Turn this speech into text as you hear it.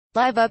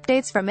Live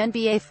updates from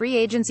NBA free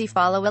agency.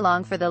 Follow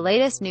along for the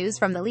latest news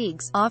from the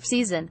league's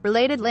off-season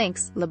related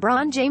links.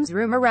 LeBron James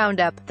rumor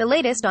roundup. The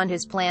latest on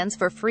his plans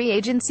for free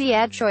agency.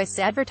 Ad choice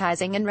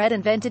advertising and red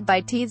invented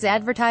by Tees.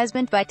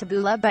 Advertisement by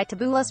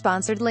Taboola.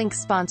 Sponsored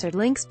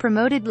links.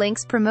 Promoted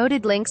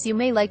links. You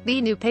may like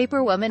the new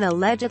paper woman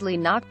allegedly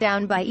knocked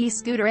down by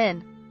e-scooter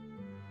in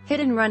hit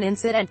and run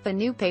incident. The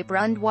new paper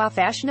Undoa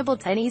fashionable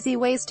 10 easy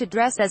ways to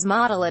dress as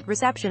model at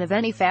reception of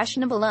any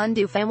fashionable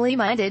undo.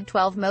 Family-minded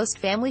 12 most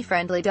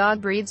family-friendly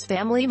dog breeds.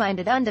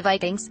 Family-minded Unda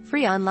Vikings.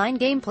 Free online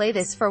game. Play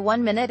this for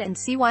 1 minute and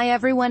see why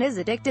everyone is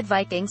addicted.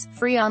 Vikings.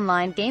 Free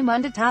online game.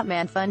 Unda Top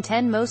Man Fun.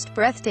 10 most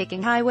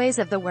breathtaking highways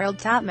of the world.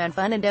 Top Man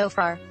Fun and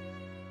Ofar.